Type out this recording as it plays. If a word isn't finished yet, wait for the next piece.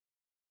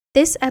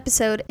This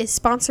episode is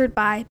sponsored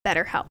by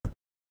BetterHelp.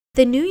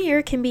 The new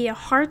year can be a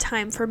hard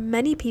time for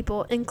many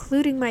people,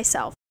 including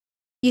myself.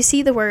 You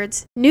see the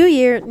words, New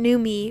Year, New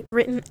Me,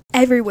 written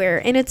everywhere,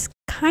 and it's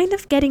kind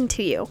of getting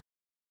to you.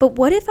 But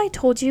what if I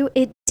told you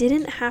it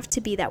didn't have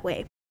to be that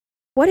way?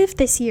 What if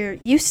this year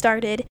you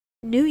started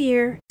New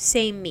Year,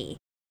 Same Me?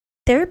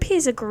 Therapy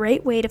is a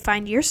great way to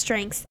find your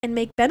strengths and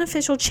make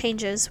beneficial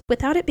changes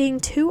without it being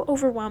too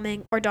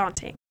overwhelming or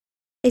daunting.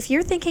 If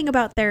you're thinking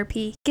about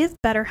therapy, give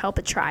BetterHelp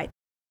a try.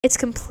 It's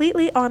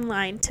completely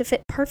online to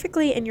fit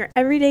perfectly in your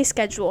everyday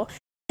schedule,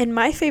 and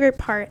my favorite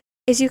part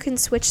is you can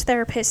switch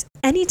therapists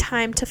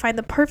anytime to find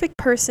the perfect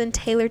person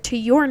tailored to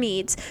your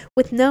needs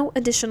with no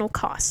additional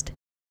cost.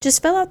 Just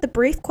fill out the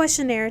brief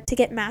questionnaire to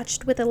get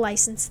matched with a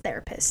licensed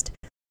therapist.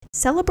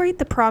 Celebrate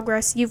the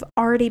progress you've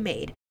already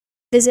made.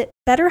 Visit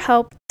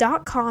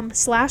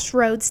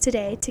betterhelp.com/roads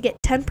today to get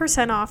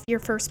 10% off your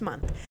first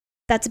month.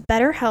 That's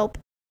BetterHelp,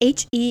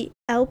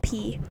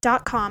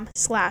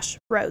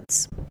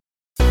 HELP.com/roads.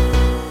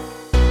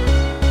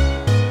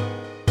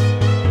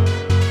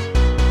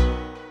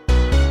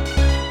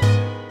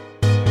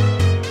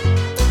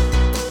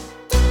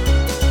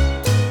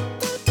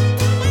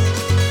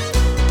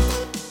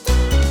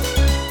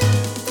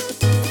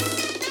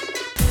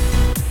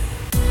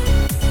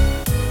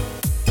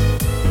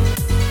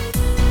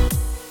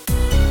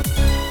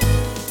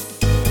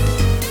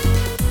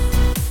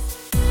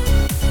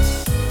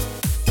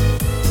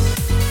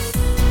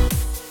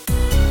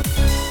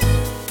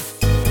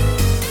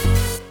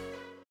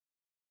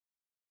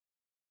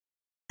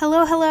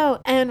 Hello,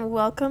 and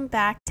welcome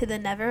back to the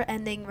Never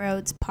Ending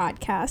Roads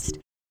podcast.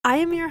 I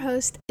am your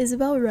host,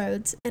 Isabel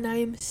Rhodes, and I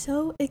am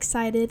so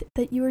excited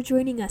that you are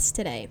joining us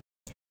today.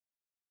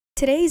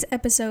 Today's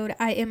episode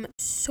I am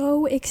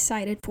so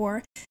excited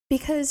for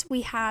because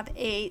we have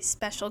a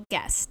special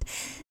guest.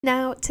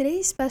 Now,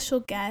 today's special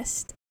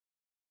guest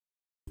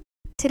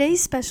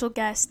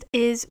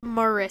is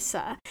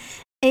Marissa.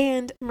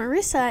 And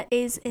Marissa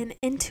is an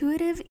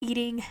intuitive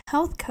eating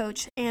health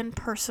coach and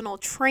personal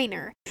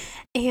trainer.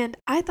 And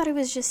I thought it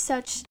was just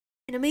such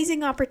an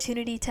amazing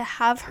opportunity to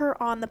have her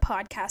on the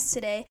podcast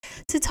today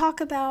to talk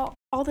about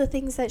all the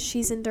things that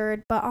she's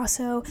endured, but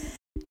also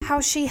how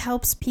she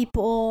helps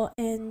people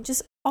and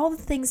just all the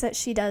things that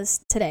she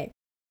does today.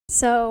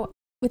 So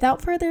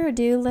without further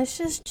ado, let's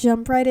just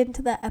jump right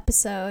into the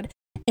episode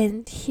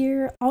and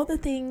hear all the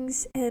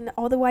things and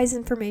all the wise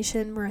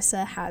information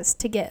Marissa has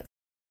to give.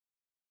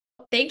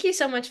 Thank you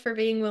so much for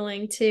being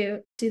willing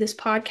to do this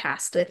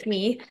podcast with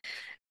me.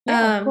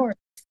 Yeah, of course.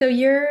 So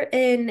you're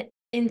an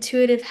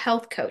intuitive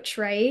health coach,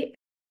 right?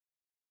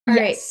 All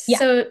right. Yes. Yeah.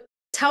 So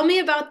tell me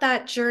about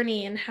that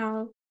journey and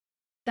how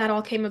that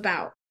all came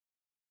about.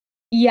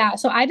 Yeah.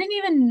 So I didn't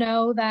even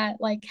know that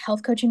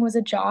health coaching was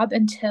a job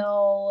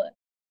until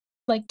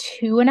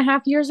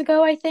 2.5 years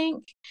ago, I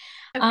think.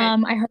 Okay.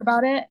 I heard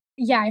about it.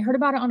 Yeah, I heard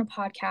about it on a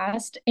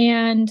podcast,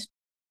 and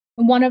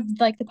one of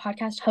the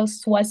podcast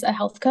hosts was a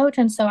health coach,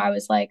 and so I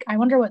was like, I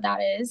wonder what that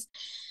is.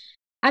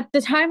 At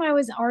the time, I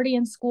was already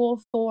in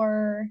school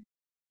for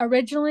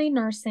originally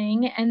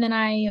nursing, and then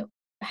I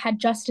had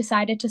just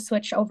decided to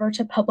switch over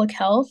to public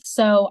health.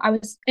 So I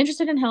was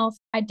interested in health.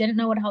 I didn't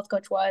know what a health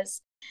coach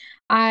was.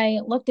 I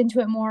looked into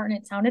it more, and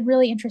it sounded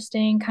really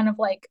interesting, kind of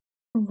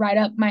right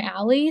up my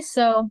alley.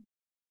 So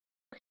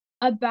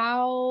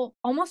about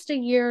almost a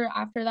year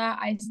after that,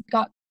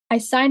 I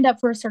signed up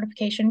for a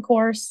certification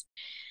course,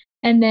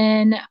 and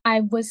then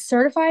I was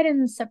certified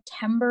in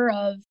September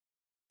of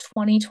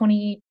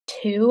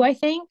 2022, I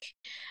think.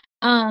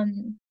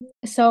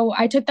 So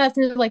I took that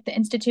through the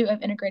Institute of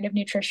Integrative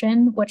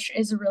Nutrition, which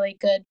is a really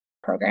good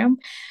program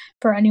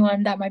for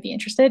anyone that might be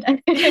interested. So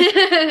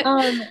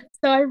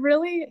I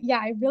really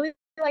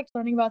liked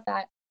learning about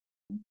that.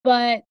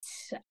 But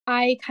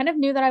I kind of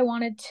knew that I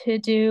wanted to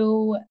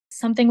do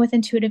something with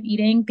intuitive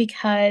eating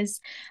because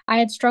I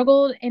had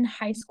struggled in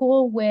high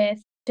school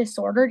with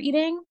disordered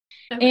eating.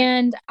 Okay.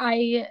 And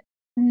I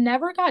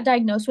never got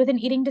diagnosed with an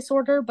eating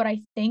disorder, but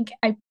I think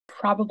I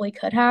probably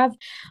could have.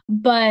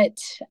 But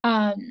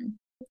I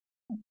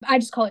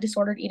just call it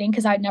disordered eating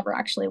because I never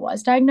actually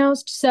was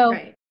diagnosed. So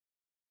Right.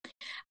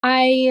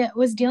 I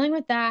was dealing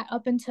with that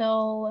up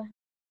until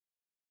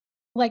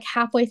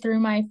halfway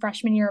through my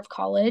freshman year of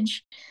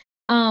college,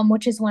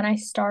 which is when I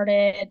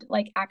started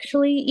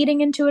actually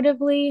eating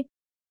intuitively.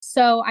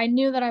 So I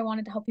knew that I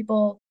wanted to help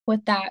people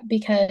with that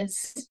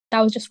because that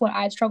was just what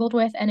I had struggled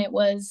with, and it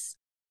was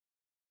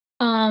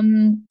a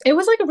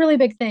really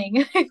big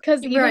thing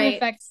because eating Right.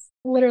 affects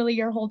literally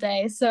your whole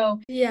day. So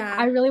Yeah.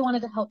 I really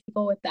wanted to help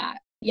people with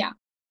that. Yeah.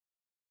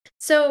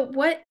 So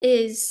what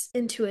is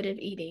intuitive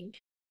eating?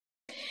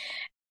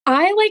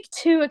 I like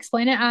to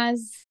explain it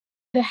as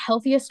the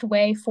healthiest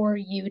way for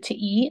you to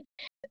eat.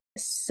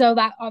 So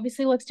that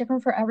obviously looks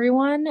different for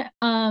everyone.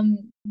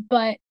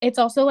 But it's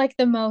also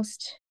the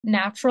most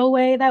natural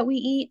way that we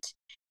eat.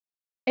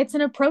 It's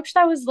an approach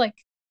that was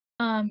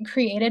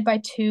created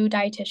by two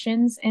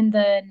dietitians in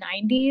the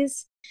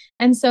 90s.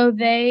 And so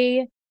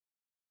they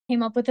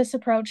came up with this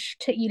approach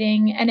to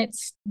eating, and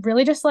it's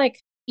really just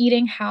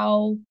eating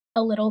how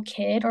a little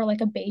kid or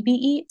like a baby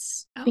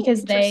eats Oh,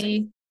 because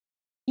interesting.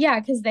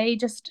 they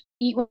just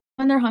eat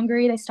when they're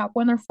hungry, they stop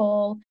when they're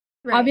full.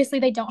 Right. Obviously,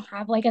 they don't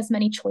have like as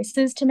many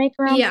choices to make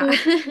around Yeah.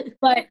 food,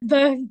 but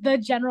the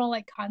general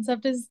like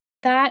concept is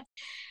that.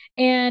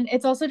 And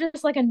it's also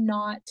just like a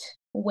not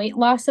weight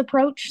loss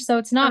approach. So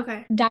it's not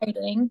Okay.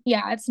 dieting.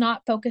 Yeah, it's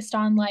not focused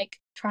on like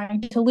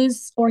trying to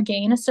lose or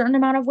gain a certain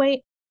amount of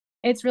weight.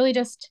 It's really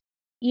just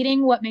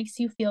eating what makes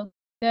you feel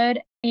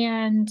good.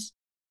 And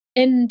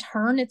in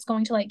turn, it's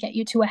going to like get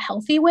you to a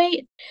healthy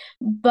weight,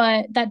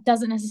 but that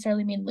doesn't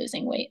necessarily mean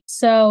losing weight.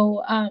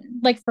 So,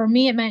 like for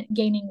me, it meant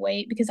gaining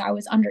weight because I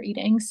was under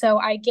eating. So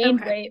I gained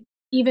Okay. weight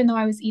even though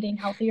I was eating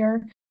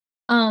healthier.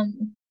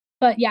 Um,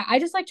 but yeah, I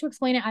just like to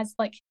explain it as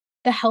like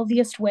the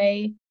healthiest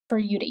way for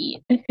you to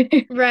eat.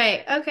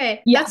 Right.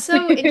 Okay. Yeah. That's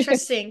so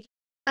interesting.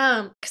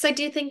 Because I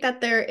do think that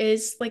there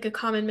is like a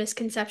common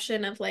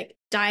misconception of like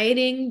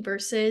dieting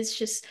versus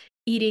just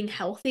eating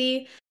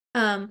healthy.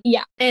 Um,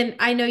 Yeah. and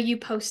I know you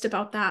post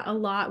about that a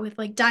lot with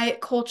like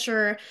diet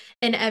culture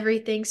and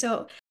everything.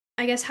 So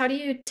I guess how do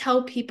you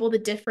tell people the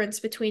difference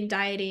between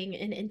dieting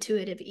and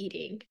intuitive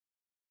eating?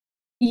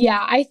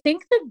 Yeah. I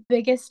think the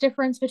biggest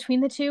difference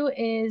between the two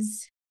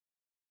is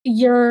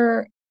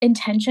your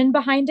intention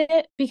behind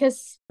it.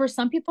 Because for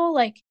some people,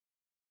 like,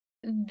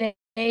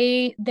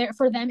 they're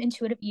for them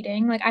intuitive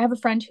eating, like I have a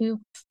friend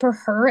who for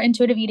her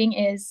intuitive eating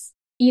is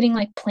eating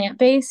like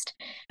plant-based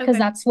because Okay.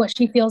 that's what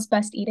she feels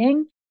best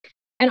eating.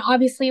 And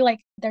obviously like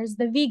there's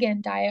the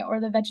vegan diet or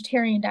the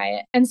vegetarian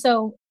diet, and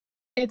so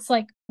it's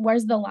like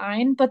where's the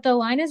line, but the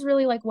line is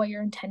really like what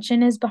your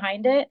intention is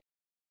behind it.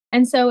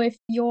 And so if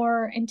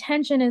your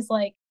intention is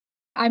like,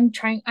 I'm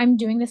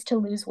doing this to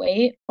lose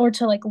weight or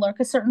to like look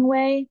a certain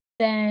way,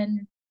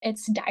 then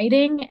it's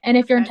dieting. And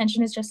if your Okay.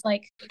 intention is just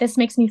like, this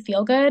makes me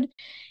feel good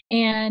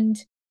and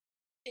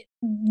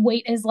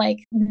weight is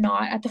like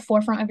not at the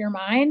forefront of your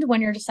mind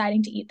when you're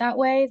deciding to eat that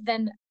way,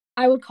 then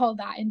I would call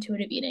that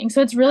intuitive eating.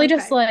 So it's really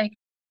just Okay. like,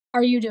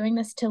 are you doing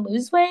this to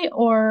lose weight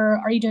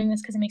or are you doing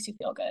this because it makes you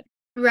feel good?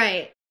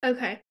 Right.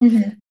 Okay.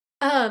 Mhm.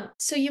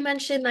 So you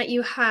mentioned that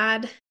you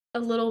had a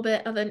little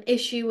bit of an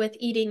issue with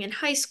eating in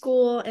high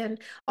school and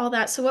all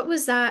that. So what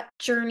was that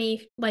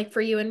journey like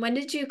for you? And when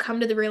did you come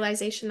to the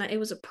realization that it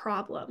was a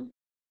problem?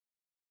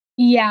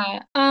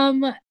 Yeah.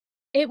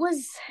 It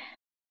was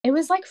It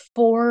was like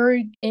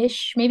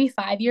 4-ish, maybe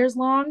 5 years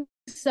long.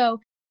 So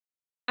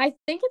I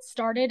think it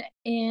started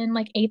in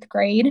like 8th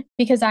grade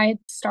because I had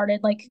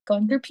started like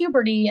going through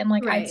puberty and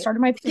like I'd Right. started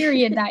my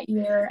period that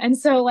year. And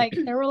so like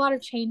there were a lot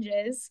of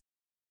changes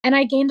and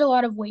I gained a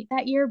lot of weight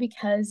that year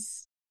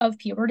because of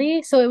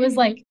puberty. So it was Mhm.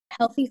 like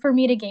healthy for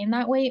me to gain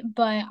that weight,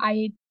 but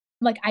I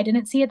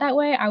didn't see it that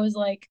way. I was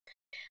like,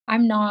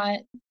 I'm not,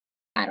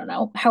 I don't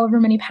know, however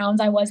many pounds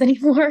I was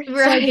anymore.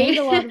 So I gained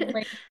a lot of Right.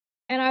 weight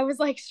and I was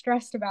like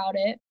stressed about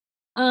it.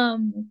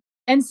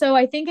 And so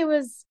I think it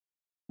was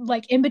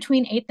like in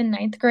between 8th and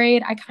ninth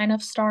grade, I kind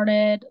of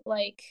started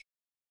like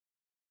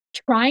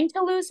trying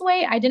to lose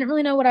weight. I didn't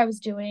really know what I was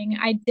doing.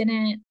 I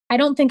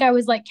don't think I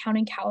was like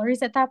counting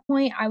calories at that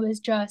point. I was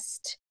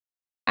just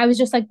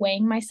like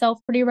weighing myself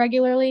pretty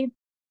regularly.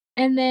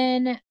 And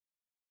then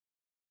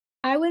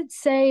I would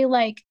say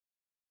like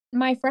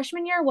my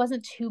freshman year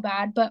wasn't too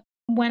bad, but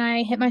when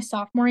I hit my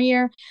sophomore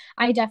year,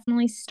 I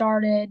definitely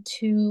started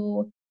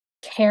to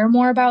care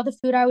more about the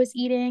food I was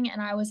eating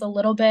and I was a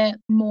little bit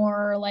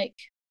more like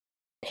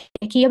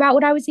picky about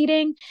what I was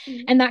eating.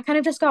 Mhm. And that kind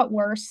of just got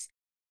worse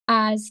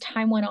as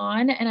time went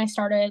on and I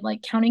started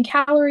like counting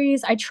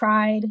calories. I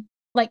tried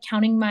like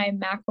counting my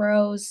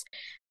macros,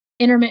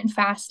 intermittent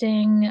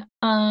fasting.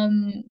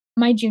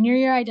 My junior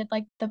year I did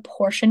like the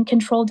portion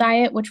control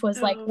diet, which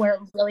was like Oh. where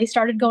it really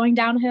started going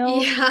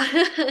downhill.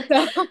 Yeah.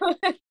 So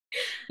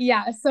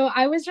yeah, so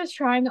I was just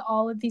trying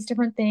all of these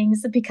different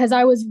things because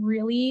I was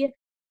really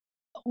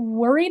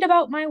worried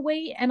about my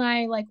weight and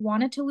I like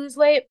wanted to lose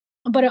weight,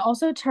 but it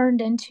also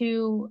turned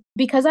into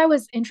because I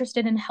was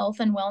interested in health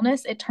and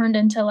wellness, it turned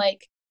into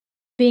like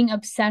being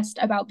obsessed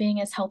about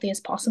being as healthy as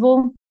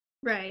possible.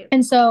 Right.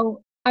 And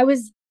so it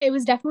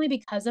was definitely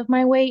because of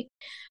my weight,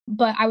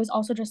 but I was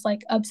also just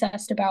like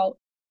obsessed about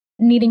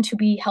needing to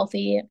be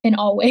healthy in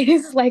all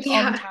ways, like all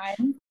the Yeah.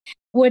 time,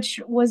 which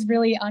was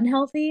really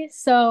unhealthy.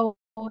 So,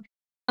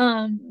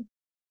 um,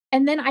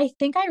 and then I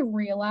think I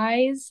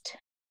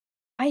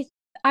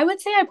I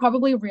would say I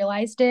probably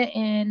realized it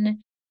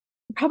in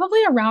probably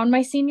around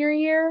my senior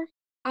year.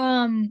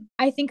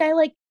 I think I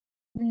like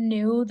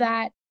knew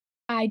that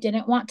I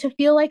didn't want to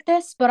feel like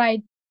this, but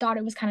I thought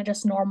it was kind of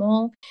just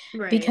normal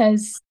Right.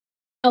 because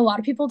a lot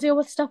of people deal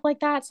with stuff like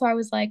that. So I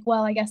was like,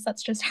 well, I guess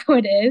that's just how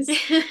it is.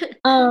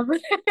 Um,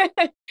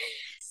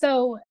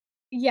 so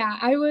yeah,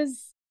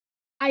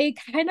 I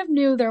kind of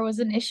knew there was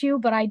an issue,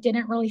 but I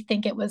didn't really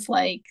think it was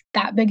like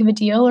that big of a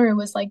deal or it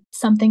was like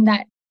something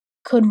that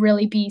could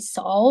really be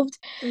solved.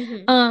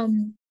 Mhm.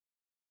 Um,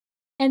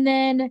 and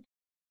then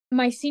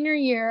my senior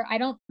year, I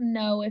don't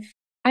know if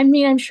I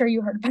mean, I'm sure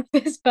you heard about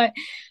this, but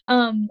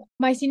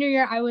my senior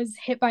year I was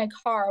hit by a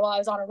car while I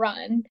was on a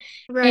run.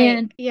 Right.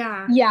 And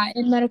Yeah. yeah,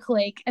 in Medical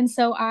Lake. And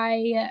so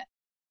I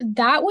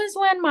that was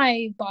when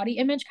my body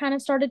image kind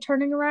of started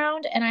turning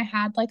around, and I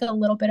had like a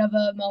little bit of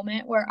a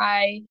moment where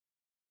I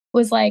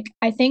was like,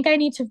 I think I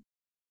need to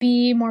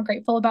be more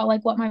grateful about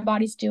like what my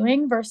body's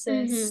doing Mm-hmm.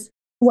 versus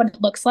what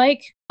it looks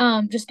like.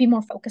 Just be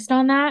more focused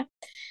on that.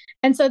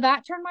 And so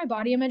that turned my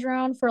body image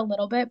around for a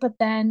little bit, but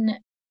then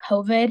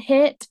COVID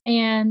hit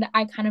and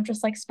I kind of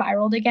just like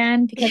spiraled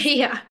again because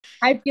Yeah.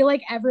 I feel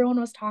like everyone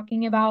was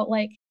talking about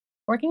like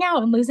working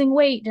out and losing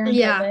weight during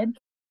Yeah. COVID.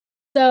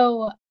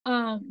 So,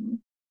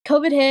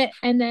 COVID hit,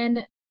 and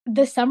then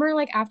the summer,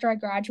 like after I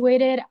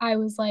graduated, I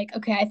was like,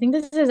 okay, I think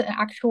this is an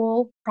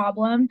actual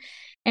problem.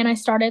 And I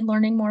started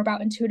learning more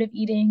about intuitive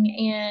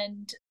eating,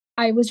 and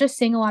I was just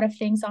seeing a lot of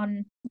things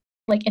on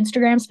like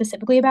Instagram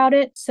specifically about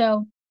it.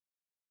 So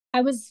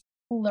I was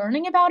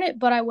learning about it,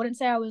 but I wouldn't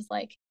say I was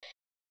like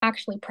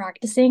actually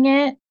practicing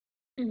it.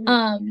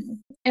 Mm-hmm.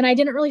 And I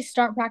didn't really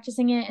start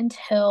practicing it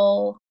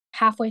until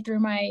halfway through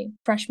my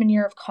freshman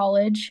year of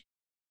college.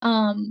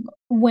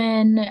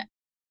 When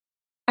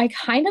I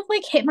kind of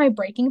like hit my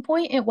breaking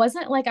point. It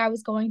wasn't like I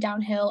was going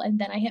downhill and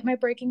then I hit my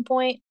breaking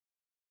point.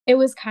 It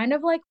was kind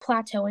of like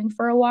plateauing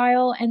for a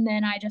while. And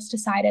then I just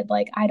decided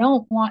like I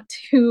don't want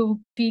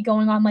to be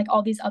going on like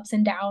all these ups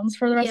and downs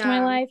for the rest of my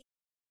Yeah. life.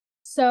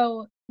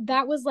 So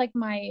that was like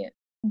my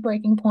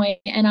breaking point,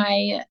 and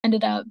I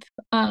ended up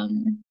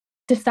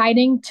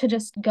deciding to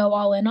just go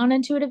all in on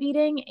intuitive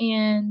eating,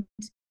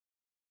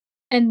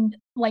 and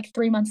like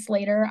 3 months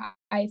later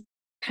I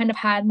kind of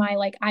had my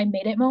like I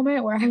made it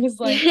moment where I was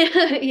like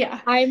Yeah.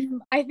 I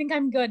think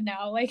I'm good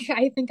now. Like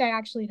I think I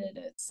actually did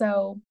it.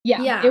 So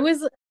yeah, Yeah. it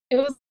was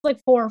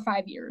like 4 or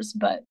 5 years,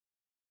 but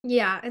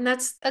Yeah. And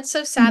that's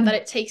so sad that mhm.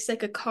 it takes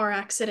like a car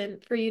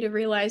accident for you to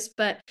realize,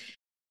 but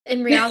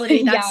in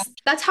reality, Yeah.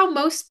 that's how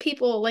most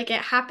people like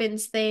it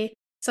happens. They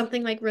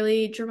something like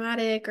really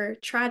dramatic or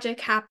tragic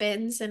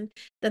happens and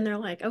then they're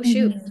like, "Oh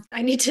shoot, Mhm.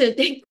 I need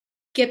to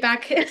get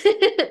back."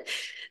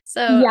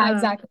 So, Yeah,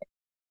 exactly.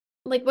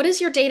 like what does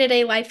your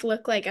day-to-day life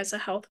look like as a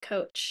health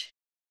coach?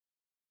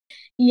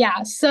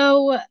 Yeah.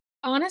 So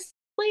honestly,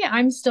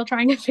 I'm still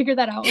trying to figure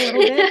that out a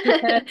little bit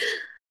because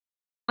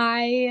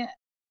I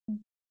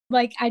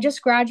I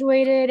just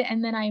graduated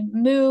and then I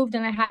moved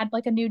and I had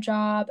like a new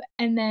job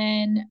and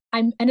then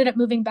I ended up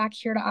moving back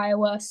here to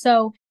Iowa.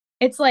 So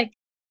it's like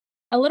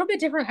a little bit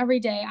different every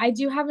day. I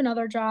do have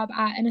another job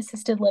at an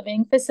assisted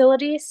living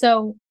facility,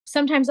 so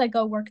sometimes I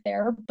go work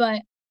there,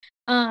 but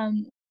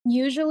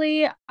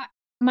usually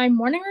my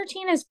morning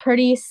routine is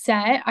pretty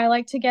set. I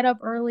like to get up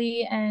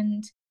early,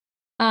 and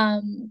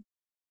um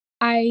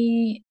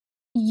I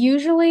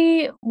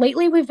usually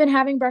lately we've been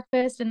having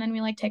breakfast and then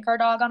we like take our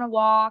dog on a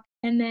walk,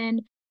 and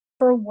then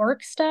for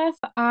work stuff,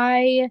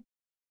 I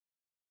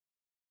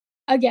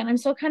again, I'm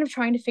still kind of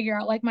trying to figure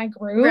out like my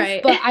groove,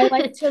 Right. but I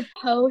like to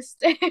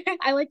post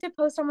I like to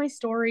post on my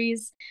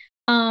stories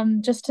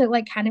just to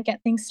like kind of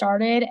get things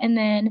started, and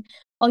then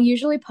I'll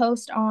usually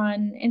post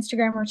on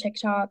Instagram or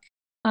TikTok.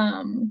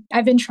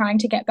 I've been trying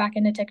to get back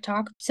into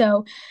TikTok.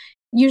 So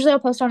usually I'll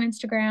post on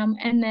Instagram,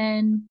 and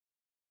then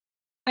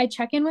I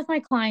check in with my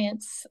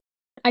clients.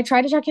 I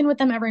try to check in with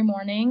them every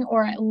morning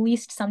or at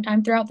least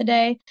sometime throughout the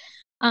day,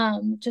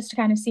 just to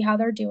kind of see how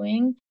they're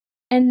doing.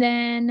 And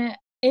then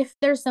if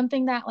there's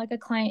something that like a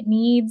client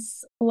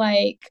needs,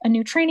 like a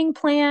new training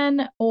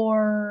plan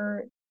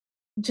or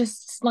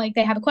just like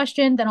they have a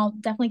question, then I'll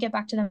definitely get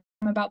back to them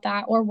about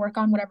that or work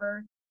on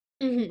whatever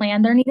Mhm.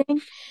 plan they're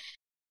needing.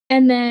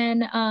 And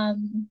then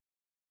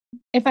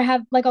if I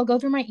have like I'll go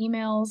through my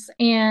emails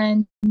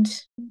and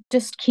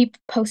just keep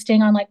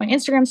posting on like my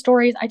Instagram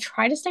stories. I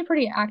try to stay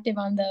pretty active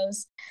on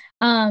those.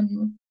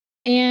 Um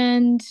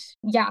and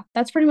yeah,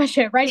 that's pretty much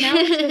it. Right now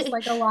it's just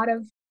like a lot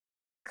of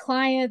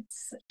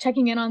clients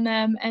checking in on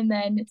them and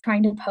then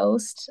trying to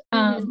post.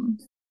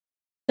 Mhm.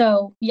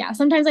 So yeah,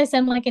 sometimes I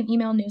send like an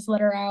email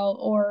newsletter out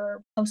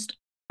or post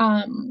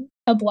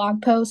a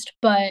blog post,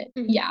 but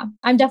Mhm. yeah,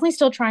 I'm definitely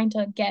still trying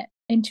to get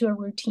into a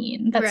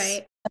routine.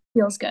 Right. That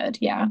feels good.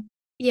 Yeah.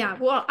 Yeah,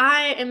 well,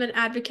 I am an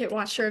advocate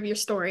watcher of your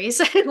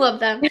stories. I love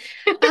them.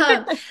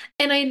 Um,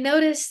 and I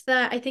noticed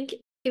that I think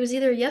it was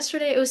either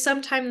yesterday, it was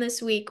sometime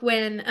this week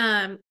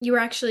when you were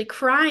actually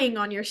crying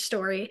on your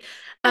story.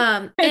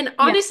 And Yeah.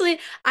 honestly,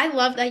 I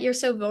love that you're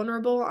so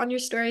vulnerable on your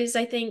stories.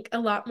 I think a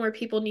lot more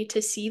people need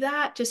to see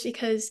that just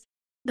because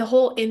the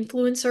whole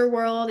influencer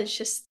world is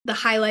just the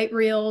highlight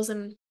reels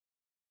and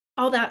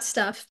all that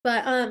stuff.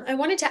 But I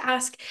wanted to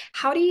ask,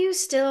 how do you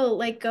still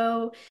like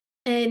go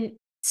and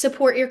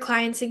support your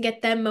clients and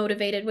get them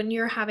motivated when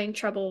you're having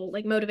trouble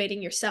like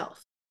motivating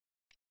yourself?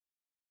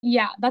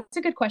 Yeah, that's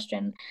a good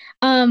question.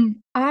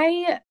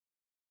 I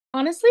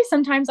honestly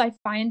sometimes I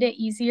find it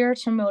easier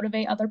to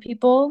motivate other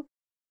people,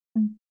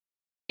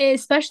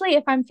 especially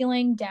if I'm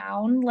feeling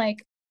down.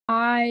 Like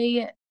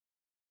I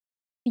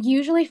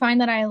usually find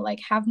that I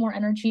like have more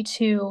energy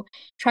to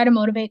try to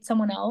motivate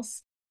someone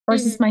else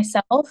versus Mhm.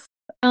 myself.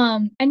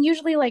 And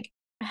usually like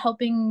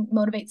helping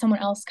motivate someone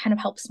else kind of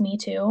helps me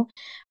too.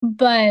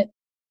 But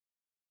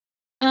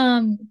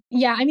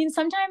yeah, I mean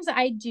sometimes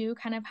I do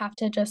kind of have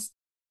to just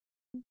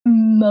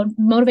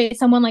motivate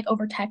someone like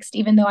over text,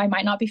 even though I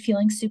might not be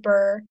feeling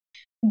super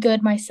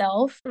good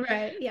myself.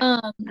 Right. Yeah.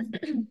 Um,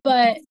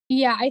 but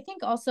yeah, I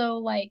think also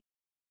like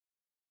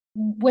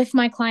with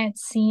my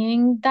clients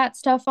seeing that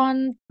stuff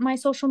on my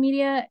social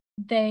media,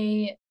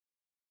 they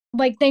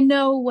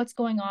know what's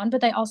going on,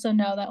 but they also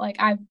know that like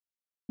I'm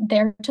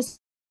there to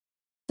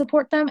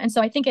support them. And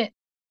so I think it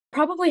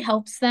probably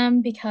helps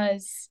them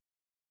because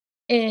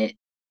it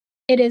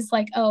it is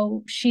like,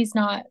 oh, she's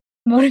not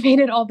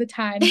motivated all the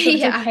time. So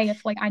it's Yeah. okay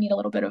if like I need a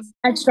little bit of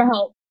extra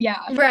help.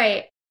 Yeah.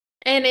 Right.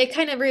 And it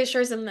kind of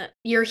reassures them that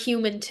you're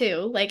human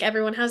too. Like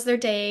everyone has their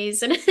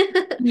days and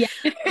Yeah.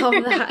 all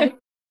that.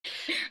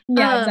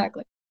 Yeah, Um,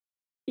 exactly.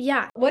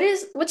 yeah.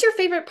 What's your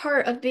favorite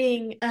part of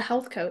being a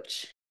health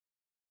coach?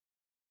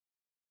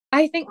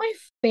 I think my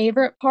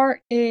favorite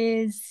part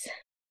is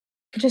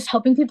just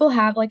helping people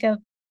have like a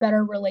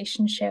better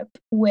relationship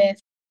with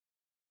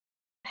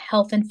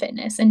health and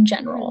fitness in Mhm.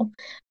 general.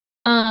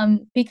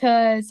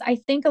 Because I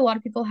think a lot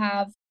of people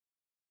have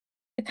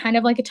a kind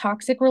of like a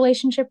toxic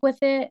relationship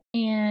with it,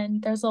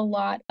 and there's a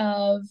lot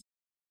of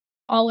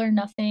all or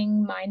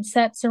nothing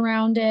mindsets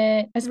around it,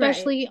 Right.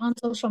 especially on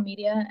social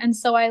media. And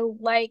so I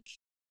like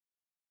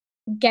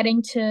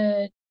getting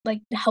to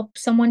like help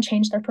someone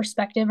change their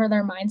perspective or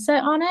their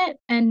mindset on it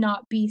and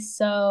not be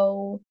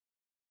so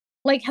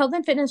like health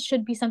and fitness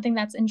should be something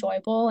that's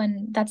enjoyable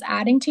and that's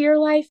adding to your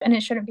life, and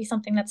it shouldn't be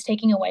something that's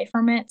taking away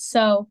from it.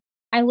 So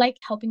I like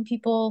helping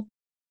people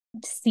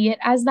see it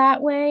as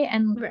that way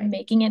and Right.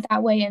 making it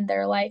that way in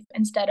their life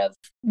instead of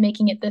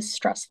making it this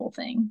stressful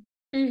thing.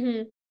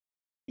 Mhm.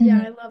 Yeah,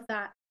 I Mhm. love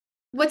that.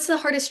 What's the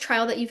hardest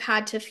trial that you've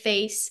had to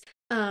face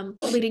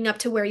leading up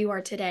to where you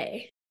are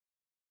today?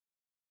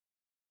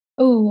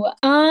 Ooh,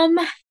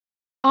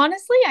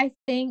 honestly, I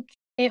think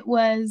it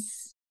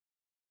was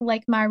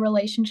like my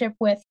relationship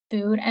with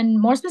food and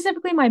more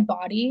specifically my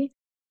body.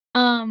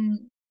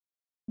 Um,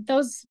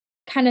 those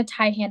kind of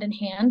tie hand in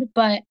hand,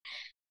 but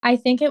I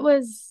think it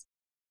was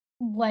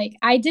like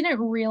I didn't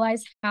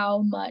realize how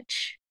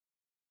much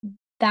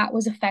that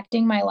was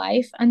affecting my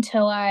life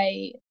until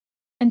I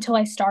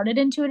started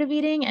intuitive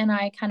eating and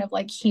I kind of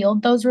like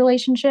healed those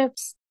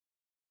relationships.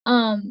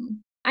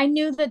 I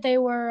knew that they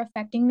were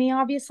affecting me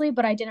obviously,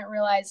 but I didn't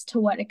realize to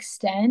what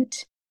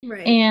extent.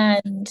 Right.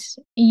 And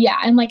yeah,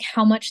 and like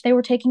how much they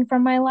were taking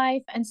from my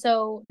life. And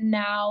so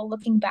now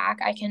looking back,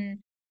 I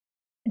can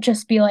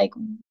just be like,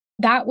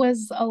 that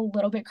was a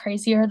little bit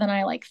crazier than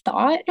I like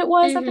thought it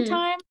was at the Mhm.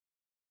 time.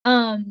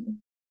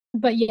 Um,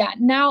 but yeah,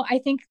 now I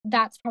think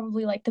that's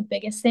probably like the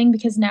biggest thing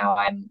because now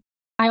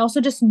I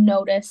also just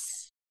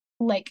notice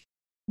like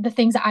the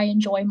things that I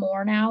enjoy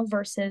more now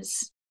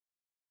versus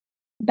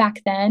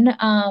back then.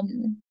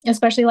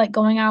 Especially like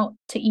going out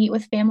to eat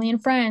with family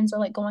and friends or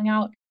like going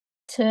out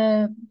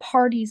to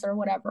parties or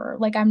whatever.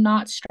 Like I'm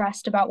not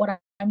stressed about what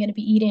I'm going to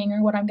be eating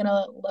or what I'm going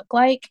to look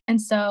like.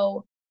 And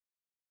so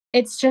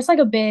it's just like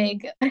a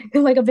big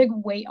like a big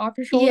weight off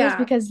your shoulders Yeah.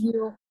 because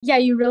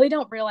you really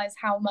don't realize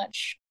how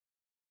much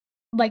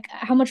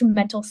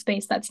mental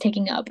space that's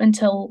taking up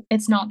until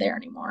it's not there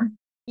anymore.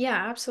 Yeah,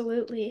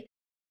 absolutely.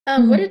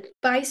 What Mhm.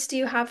 advice do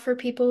you have for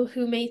people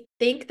who may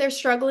think they're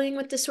struggling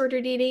with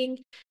disordered eating,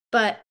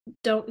 but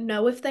don't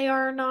know if they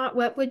are or not?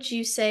 What would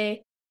you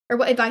say, or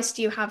what advice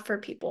do you have for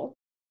people?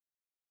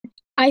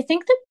 I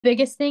think the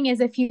biggest thing is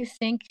if you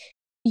think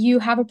you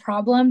have a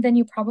problem, then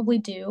you probably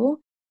do.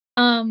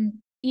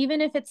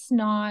 Even if it's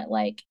not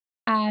like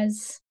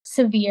as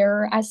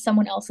severe as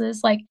someone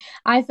else's. Like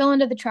I fell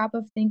into the trap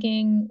of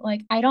thinking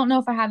like I don't know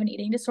if I have an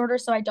eating disorder,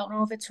 so I don't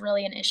know if it's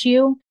really an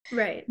issue.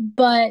 Right.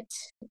 But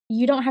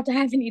you don't have to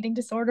have an eating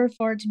disorder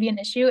for it to be an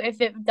issue.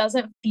 If it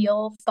doesn't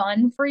feel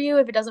fun for you,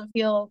 if it doesn't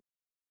feel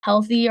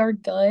healthy or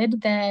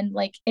good, then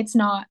like it's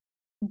not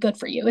good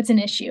for you. It's an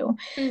issue.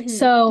 Mhm.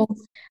 So,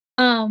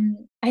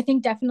 I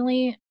think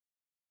definitely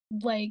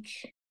like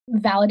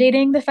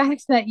validating the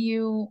fact that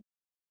you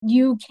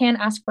can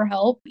ask for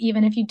help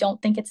even if you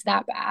don't think it's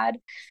that bad.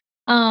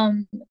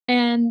 Um,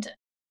 and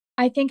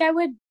I think I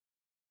would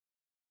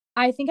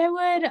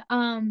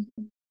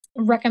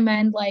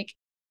recommend like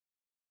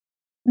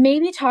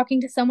maybe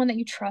talking to someone that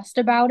you trust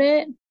about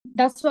it.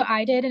 That's what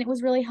I did and it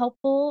was really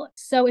helpful.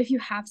 So if you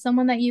have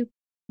someone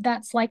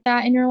that's like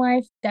that in your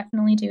life,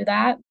 definitely do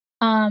that.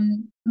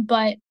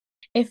 But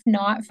if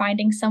not,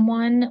 finding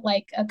someone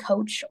like a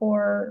coach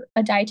or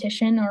a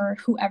dietitian or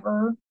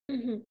whoever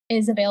Mhm.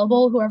 is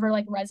available, whoever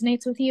like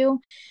resonates with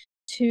you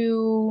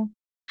to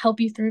help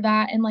you through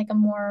that in like a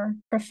more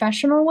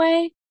professional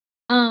way.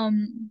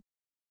 Um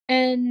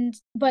and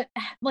but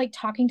like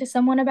talking to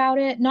someone about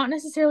it, not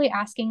necessarily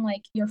asking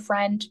like your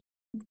friend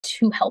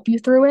to help you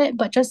through it,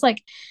 but just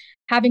like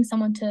having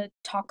someone to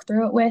talk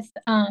through it with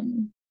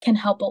can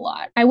help a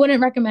lot. I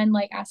wouldn't recommend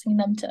like asking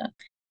them to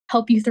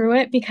help you through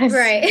it because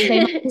they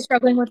might be Right.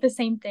 struggling with the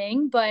same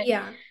thing, but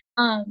Yeah.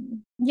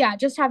 yeah,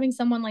 just having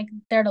someone like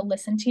there to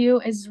listen to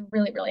you is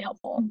really really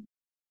helpful.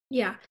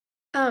 Yeah.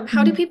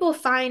 How do Mhm. people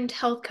find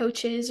health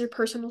coaches or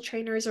personal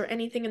trainers or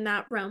anything in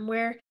that realm?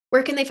 Where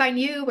can they find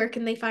you? Where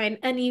can they find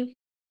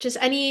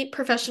any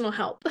professional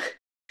help?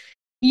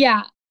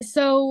 Yeah.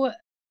 So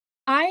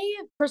I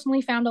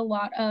personally found a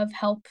lot of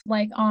help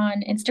like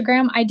on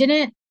Instagram.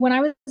 When I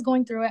was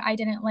going through it, I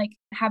didn't like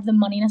have the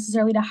money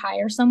necessarily to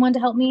hire someone to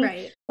help me,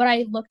 Right. but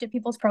I looked at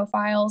people's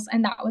profiles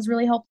and that was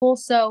really helpful.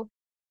 So,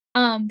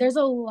 there's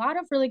a lot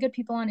of really good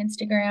people on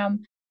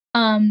Instagram.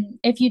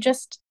 If you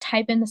just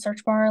type in the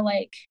search bar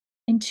like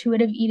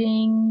intuitive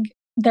eating,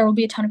 there will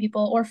be a ton of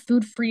people, or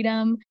food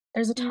freedom.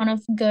 There's a ton Mm.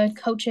 of good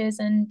coaches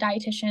and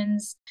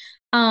dietitians.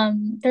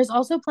 There's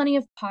also plenty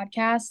of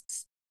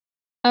podcasts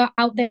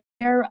out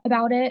there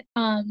about it.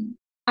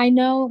 I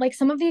know like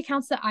some of the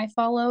accounts that I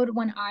followed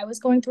when I was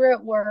going through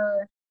it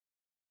were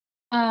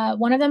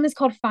one of them is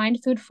called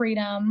Find Food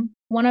Freedom.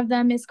 One of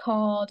them is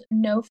called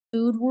No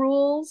Food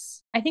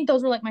Rules. I think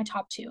those were like my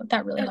top two.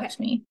 That really Okay. helps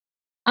me.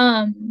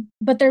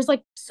 But there's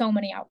like so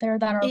many out there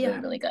that are really, Yeah.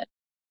 really good.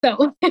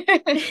 So,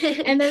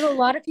 and there's a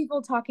lot of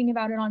people talking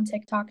about it on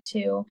TikTok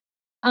too.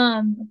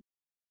 Um,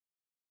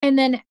 and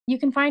then you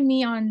can find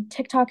me on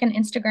TikTok and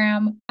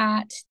Instagram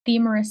at the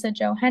Marissa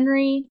Joe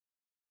Henry.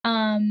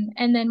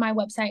 And then my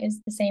website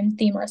is the same,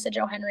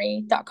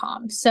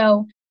 theMarissaJoeHenry.com.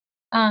 So,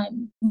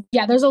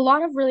 yeah, there's a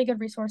lot of really good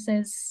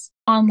resources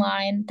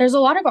online. There's a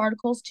lot of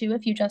articles too,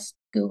 if you just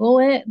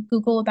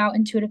Google about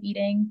intuitive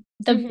eating.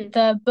 The Hmm.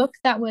 the book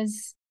that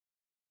was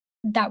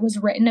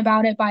written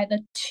about it by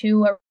the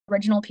two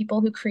original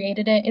people who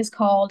created it is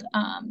called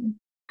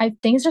I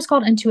think it's just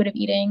called Intuitive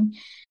Eating.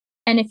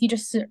 And if you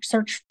just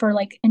search for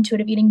like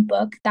intuitive eating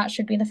book, that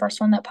should be the first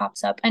one that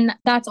pops up. And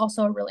that's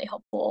also a really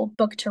helpful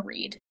book to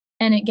read.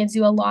 And it gives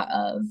you a lot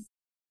of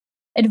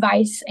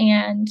advice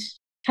and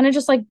kind of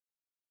just like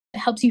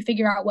helps you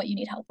figure out what you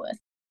need help with.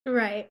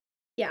 Right.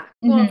 Yeah.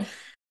 Well, Hmm.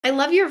 I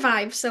love your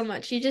vibe so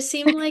much. You just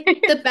seem like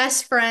the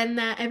best friend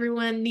that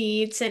everyone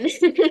needs. And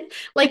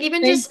like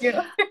even Thank just you.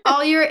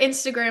 all your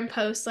Instagram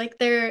posts, like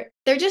they're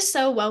just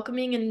so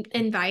welcoming and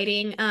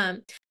inviting.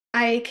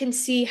 I can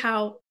see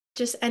how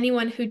just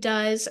anyone who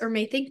does or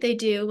may think they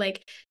do,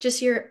 like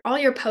just your all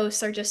your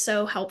posts are just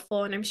so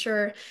helpful. And I'm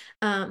sure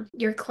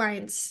your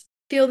clients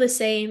feel the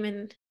same.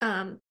 And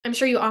I'm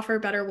sure you offer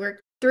better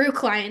work through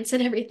clients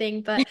and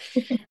everything. But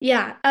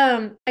yeah,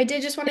 I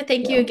did just want to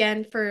Thank thank you you.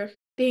 again for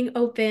being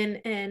open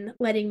and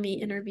letting me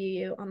interview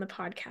you on the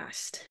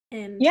podcast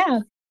and Yeah.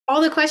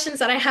 all the questions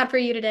that I had for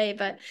you today.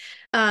 But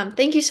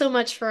thank you so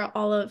much for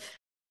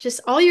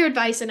just all your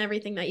advice and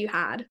everything that you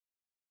had.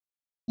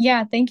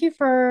 Yeah. Thank you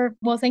for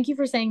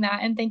saying that.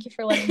 And thank you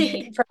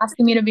for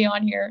asking me to be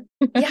on here.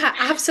 Yeah,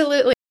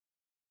 absolutely.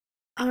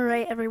 All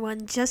right,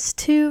 everyone, just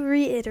to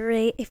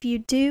reiterate, if you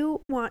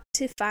do want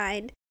to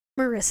find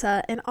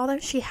Marissa and all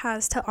that she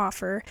has to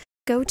offer,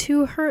 go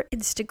to her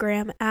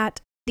Instagram at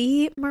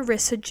the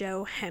Marissa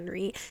Joe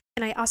Henry.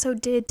 And I also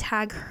did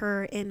tag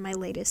her in my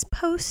latest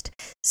post.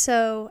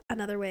 So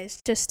another way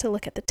is just to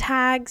look at the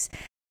tags.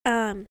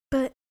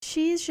 But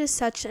she's just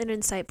such an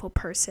insightful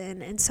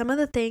person. And some of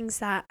the things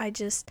that I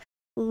just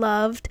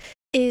loved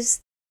is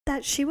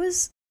that she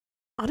was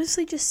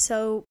honestly just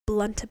so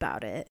blunt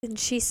about it. And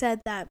she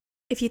said that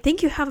if you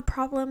think you have a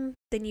problem,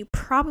 then you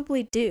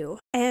probably do.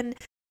 And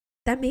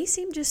that may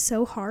seem just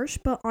so harsh,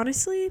 but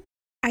honestly,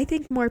 I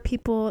think more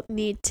people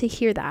need to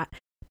hear that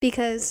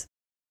because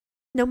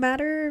no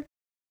matter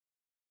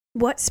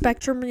what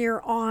spectrum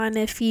you're on,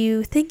 if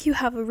you think you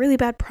have a really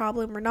bad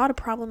problem or not a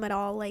problem at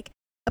all, like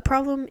a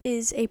problem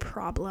is a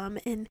problem,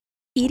 and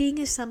eating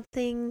is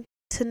something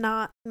to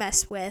not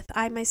mess with.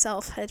 I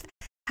myself have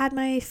had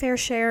my fair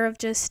share of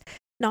just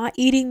not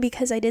eating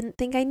because I didn't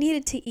think I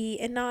needed to eat,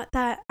 and not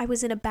that I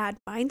was in a bad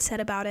mindset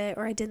about it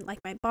or I didn't like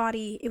my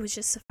body. It was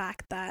just the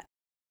fact that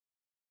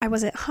I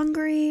wasn't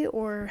hungry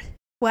or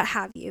what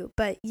have you.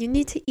 But you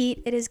need to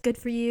eat. It is good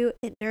for you.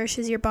 It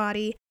nourishes your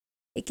body.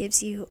 It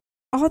gives you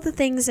all the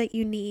things that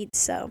you need.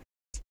 So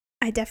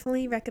I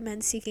definitely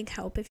recommend seeking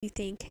help if you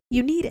think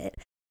you need it.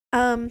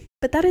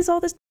 But that is all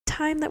the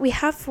time that we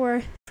have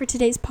for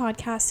today's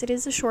podcast. It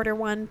is a shorter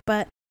one,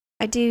 but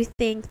I do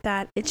think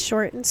that it's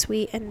short and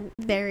sweet and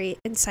very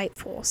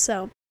insightful.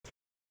 So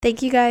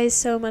thank you guys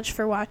so much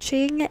for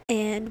watching,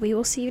 and we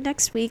will see you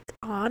next week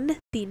on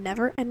the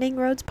Never Ending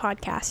Roads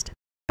podcast.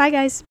 Bye,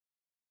 guys.